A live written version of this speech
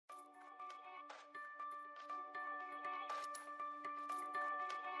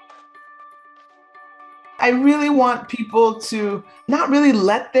I really want people to not really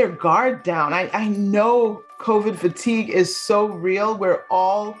let their guard down. I know COVID fatigue is so real. We're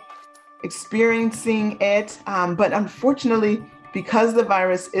all experiencing it. But unfortunately, because the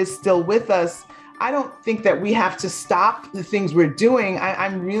virus is still with us, I don't think that we have to stop the things we're doing.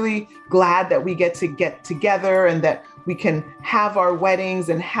 I'm really glad that we get together and that we can have our weddings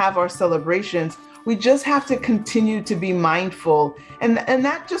and have our celebrations. We just have to continue to be mindful. And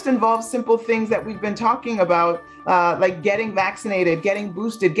that just involves simple things that we've been talking about, like getting vaccinated, getting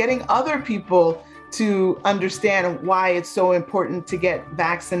boosted, getting other people to understand why it's so important to get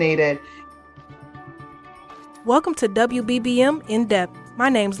vaccinated. Welcome to WBBM In Depth. My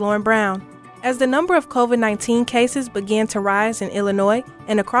name's Lauren Brown. As the number of COVID-19 cases began to rise in Illinois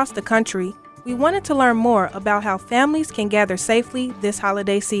and across the country, we wanted to learn more about how families can gather safely this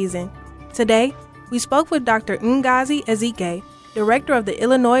holiday season. Today, we spoke with Dr. Ngozi Ezike, Director of the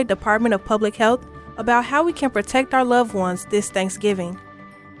Illinois Department of Public Health, about how we can protect our loved ones this Thanksgiving.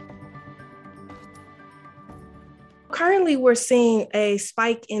 Currently, we're seeing a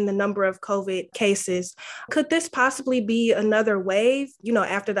spike in the number of COVID cases. Could this possibly be another wave,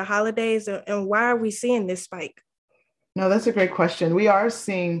 after the holidays? And why are we seeing this spike? No, that's a great question. We are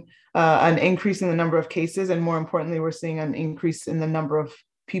seeing an increase in the number of cases, and more importantly, we're seeing an increase in the number of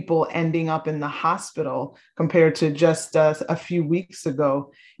people ending up in the hospital compared to just a few weeks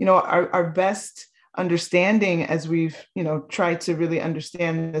ago. Our best understanding as we've, tried to really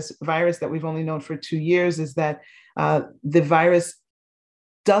understand this virus that we've only known for 2 years is that the virus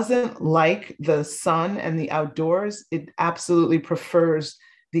doesn't like the sun and the outdoors. It absolutely prefers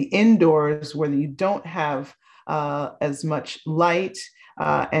the indoors where you don't have as much light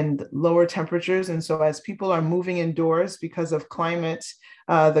and lower temperatures. And so as people are moving indoors because of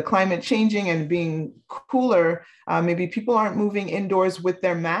the climate changing and being cooler, maybe people aren't moving indoors with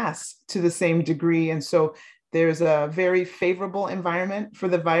their masks to the same degree. And so there's a very favorable environment for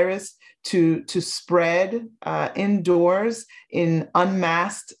the virus to spread indoors in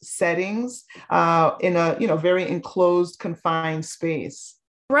unmasked settings in a very enclosed, confined space.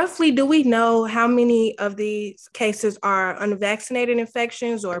 Roughly, do we know how many of these cases are unvaccinated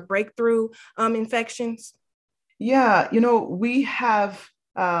infections or breakthrough infections? Yeah, we have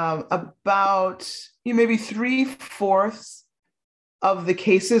about maybe 3/4 of the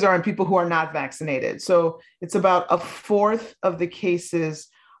cases are in people who are not vaccinated. So it's about 1/4 of the cases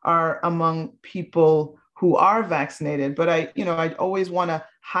are among people who are vaccinated. But I always want to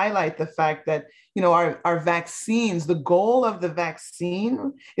highlight the fact that, our vaccines, the goal of the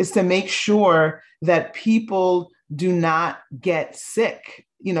vaccine is to make sure that people do not get sick,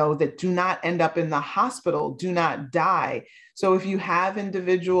 that do not end up in the hospital, do not die. So if you have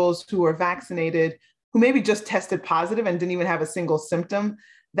individuals who are vaccinated, who maybe just tested positive and didn't even have a single symptom,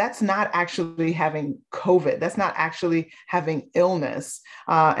 that's not actually having COVID. That's not actually having illness.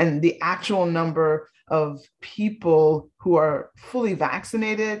 And the actual number of people who are fully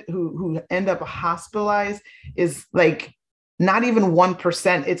vaccinated, who end up hospitalized is like not even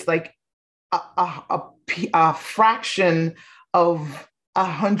 1%. It's like a fraction of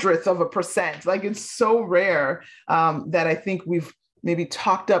 100th of a percent. Like it's so rare that I think we've maybe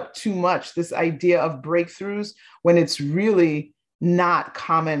talked up too much this idea of breakthroughs when it's really not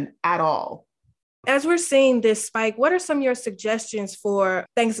common at all. As we're seeing this spike, what are some of your suggestions for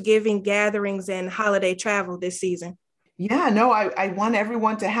Thanksgiving gatherings and holiday travel this season? Yeah, no, I want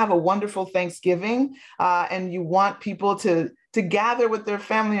everyone to have a wonderful Thanksgiving, and you want people to gather with their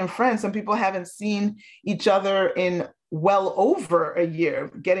family and friends. Some people haven't seen each other in well over a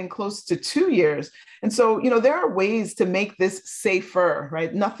year, getting close to 2 years. And so, there are ways to make this safer,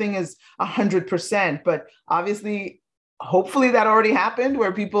 right? Nothing is 100%, but obviously, hopefully that already happened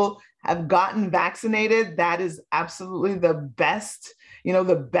where people have gotten vaccinated. That is absolutely the best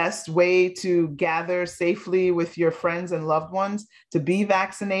way to gather safely with your friends and loved ones, to be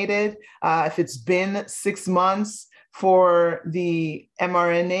vaccinated. If it's been 6 months for the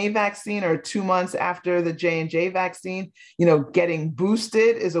mRNA vaccine or 2 months after the J&J vaccine, getting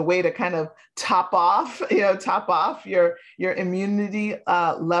boosted is a way to kind of top off your immunity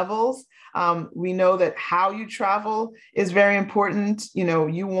levels. We know that how you travel is very important.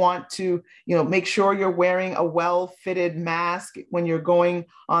 You want to, make sure you're wearing a well-fitted mask when you're going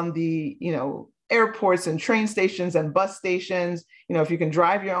on the, airports and train stations and bus stations. If you can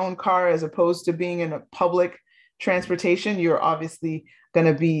drive your own car as opposed to being in a public transportation, you're obviously going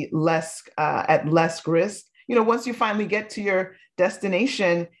to be at less risk. Once you finally get to your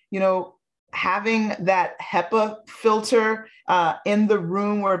destination, having that HEPA filter in the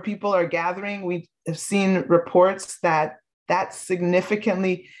room where people are gathering, we have seen reports that that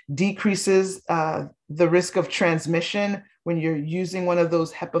significantly decreases the risk of transmission when you're using one of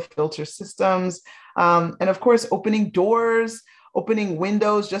those HEPA filter systems. And of course, opening doors, opening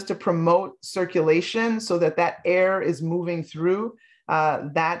windows just to promote circulation so that that air is moving through.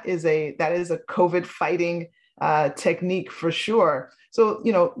 That is a COVID fighting technique for sure. So,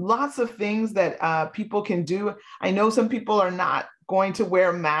 lots of things that people can do. I know some people are not going to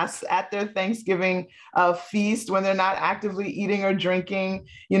wear masks at their Thanksgiving feast when they're not actively eating or drinking,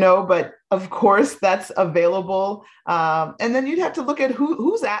 but of course that's available. And then you'd have to look at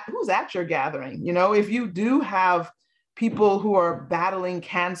who's at your gathering. If you do have people who are battling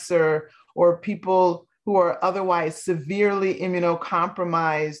cancer or people who are otherwise severely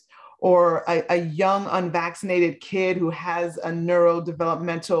immunocompromised, or a young unvaccinated kid who has a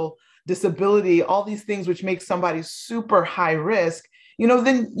neurodevelopmental disability, all these things which make somebody super high risk,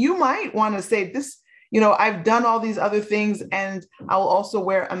 then you might want to say this, I've done all these other things and I'll also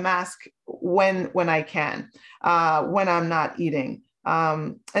wear a mask when I can, when I'm not eating.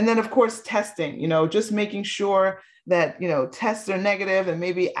 And then of course, testing, just making sure that, tests are negative, and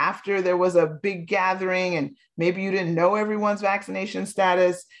maybe after there was a big gathering and maybe you didn't know everyone's vaccination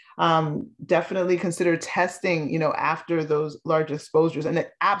status, definitely consider testing, after those large exposures, and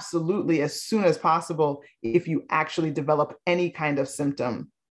absolutely as soon as possible if you actually develop any kind of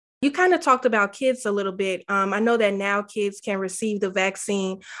symptom. You kind of talked about kids a little bit. I know that now kids can receive the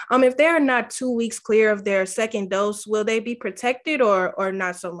vaccine. If they are not 2 weeks clear of their second dose, will they be protected or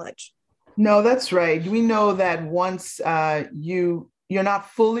not so much? No, that's right. We know that once you're not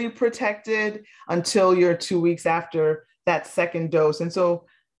fully protected until you're 2 weeks after that second dose. And so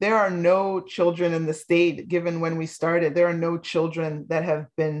there are no children in the state, given when we started, there are no children that have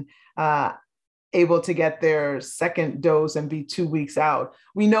been able to get their second dose and be 2 weeks out.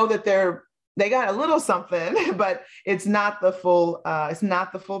 We know that they got a little something, but it's not the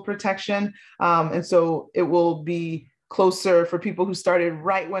full protection. And so it will be closer for people who started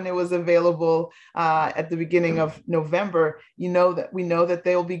right when it was available at the beginning of November. We know that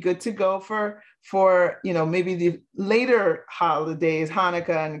they'll be good to go for maybe the later holidays,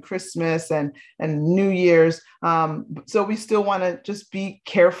 Hanukkah and Christmas and New Year's. So we still want to just be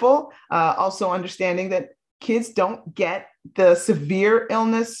careful, also understanding that kids don't get the severe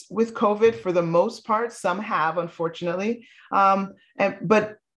illness with COVID for the most part. Some have, unfortunately,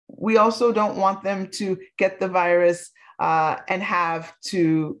 but we also don't want them to get the virus and have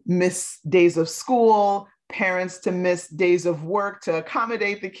to miss days of school, parents to miss days of work to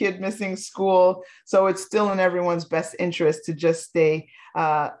accommodate the kid missing school. So it's still in everyone's best interest to just stay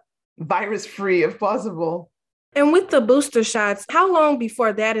virus-free if possible. And with the booster shots, how long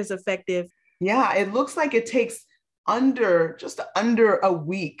before that is effective? Yeah, it looks like it takes just under a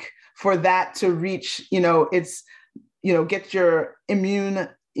week for that to reach, get your immune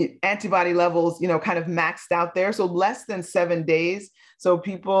antibody levels, kind of maxed out there. So less than 7 days. So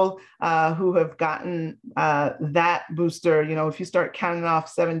people who have gotten that booster, if you start counting off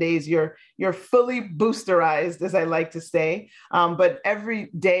 7 days, you're fully boosterized, as I like to say. But every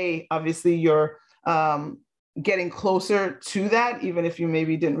day, obviously, you're getting closer to that, even if you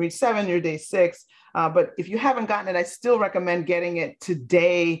maybe didn't reach 7, you're day 6. But if you haven't gotten it, I still recommend getting it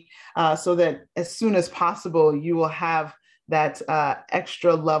today so that as soon as possible, you will have that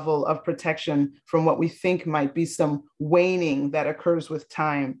extra level of protection from what we think might be some waning that occurs with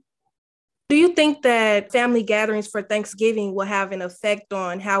time. Do you think that family gatherings for Thanksgiving will have an effect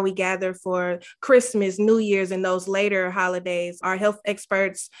on how we gather for Christmas, New Year's, and those later holidays? Are health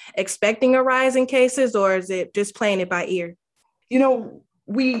experts expecting a rise in cases, or is it just playing it by ear?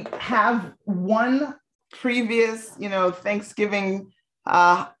 We have one previous, Thanksgiving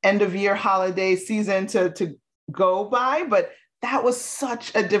end of year holiday season to go by, but that was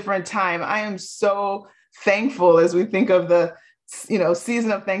such a different time. I am so thankful as we think of the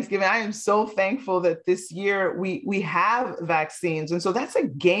season of Thanksgiving. I am so thankful that this year we have vaccines. And so that's a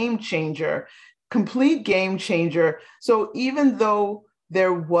game changer, complete game changer. So even though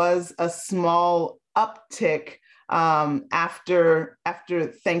there was a small uptick after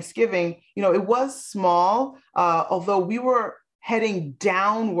Thanksgiving, it was small, although we were heading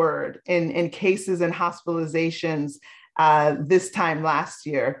downward in cases and hospitalizations this time last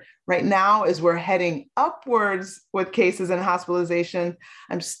year. Right now, as we're heading upwards with cases and hospitalization,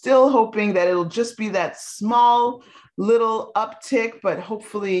 I'm still hoping that it'll just be that small little uptick, but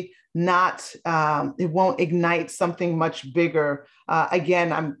hopefully not, it won't ignite something much bigger.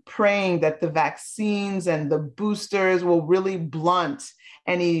 Again, I'm praying that the vaccines and the boosters will really blunt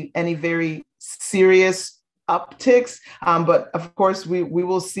any very serious upticks. But of course, we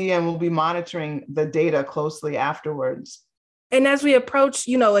will see, and we'll be monitoring the data closely afterwards. And as we approach,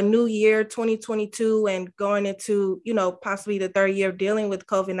 a new year, 2022, and going into, possibly the third year of dealing with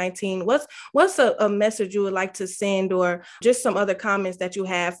COVID-19, what's a message you would like to send, or just some other comments that you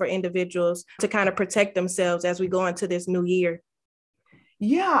have for individuals to kind of protect themselves as we go into this new year?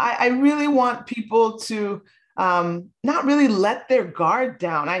 Yeah, I really want people to not really let their guard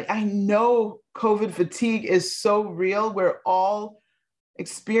down. I know COVID fatigue is so real. We're all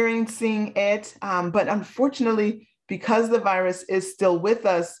experiencing it. But unfortunately, because the virus is still with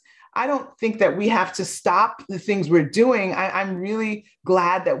us, I don't think that we have to stop the things we're doing. I'm really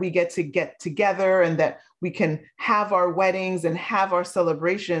glad that we get together and that we can have our weddings and have our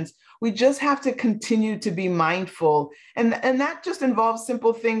celebrations. We just have to continue to be mindful. And that just involves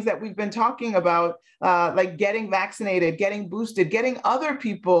simple things that we've been talking about, like getting vaccinated, getting boosted, getting other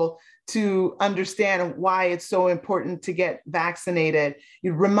people to understand why it's so important to get vaccinated.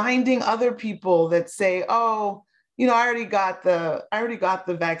 You're reminding other people that say, oh, I already got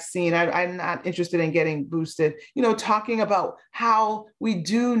the vaccine. I'm not interested in getting boosted. Talking about how we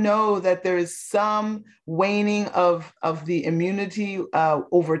do know that there is some waning of the immunity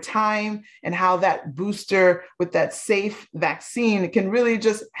over time, and how that booster with that safe vaccine can really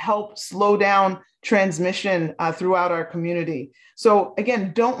just help slow down transmission throughout our community. So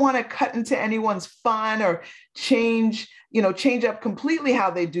again, don't want to cut into anyone's fun or change up completely how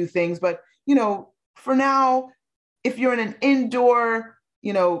they do things. But, for now, if you're in an indoor,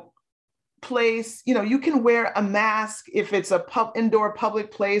 place, you can wear a mask if it's a indoor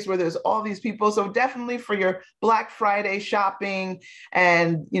public place where there's all these people. So definitely for your Black Friday shopping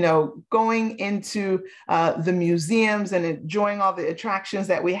and, going into the museums and enjoying all the attractions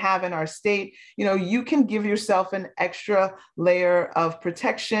that we have in our state, you can give yourself an extra layer of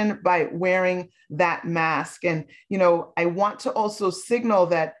protection by wearing that mask. And, I want to also signal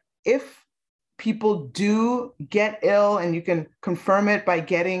that if people do get ill, and you can confirm it by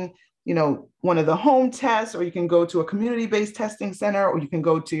getting, one of the home tests, or you can go to a community-based testing center, or you can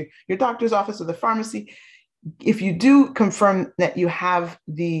go to your doctor's office or the pharmacy. If you do confirm that you have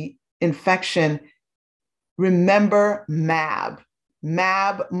the infection, remember MAB,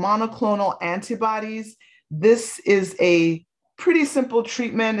 monoclonal antibodies. This is a pretty simple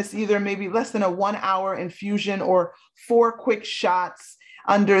treatment. It's either maybe less than a 1 hour infusion or 4 quick shots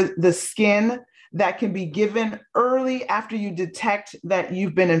under the skin that can be given early after you detect that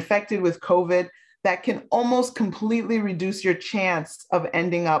you've been infected with COVID, that can almost completely reduce your chance of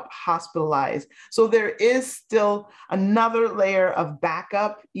ending up hospitalized. So there is still another layer of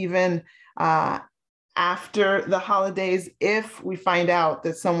backup, even after the holidays, if we find out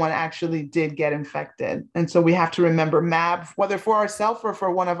that someone actually did get infected. And so we have to remember MAB, whether for ourselves or for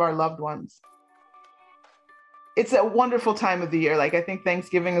one of our loved ones. It's a wonderful time of the year. Like, I think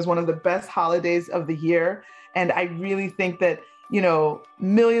Thanksgiving is one of the best holidays of the year. And I really think that,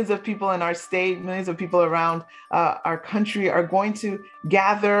 millions of people in our state, millions of people around our country are going to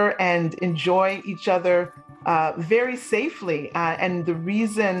gather and enjoy each other very safely. And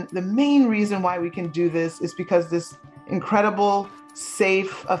the main reason why we can do this is because this incredible,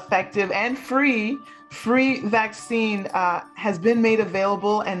 safe, effective, and free vaccine has been made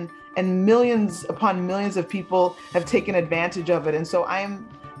available, and millions upon millions of people have taken advantage of it. And so I'm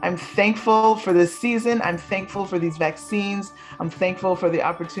thankful for this season. I'm thankful for these vaccines. I'm thankful for the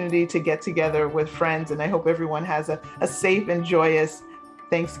opportunity to get together with friends. And I hope everyone has a safe and joyous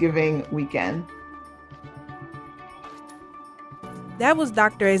Thanksgiving weekend. That was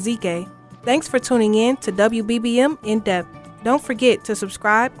Dr. Ezike. Thanks for tuning in to WBBM In Depth. Don't forget to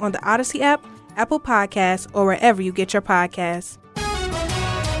subscribe on the Odyssey app, Apple Podcasts, or wherever you get your podcasts.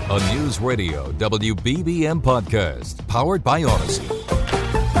 A News Radio WBBM podcast powered by Odyssey.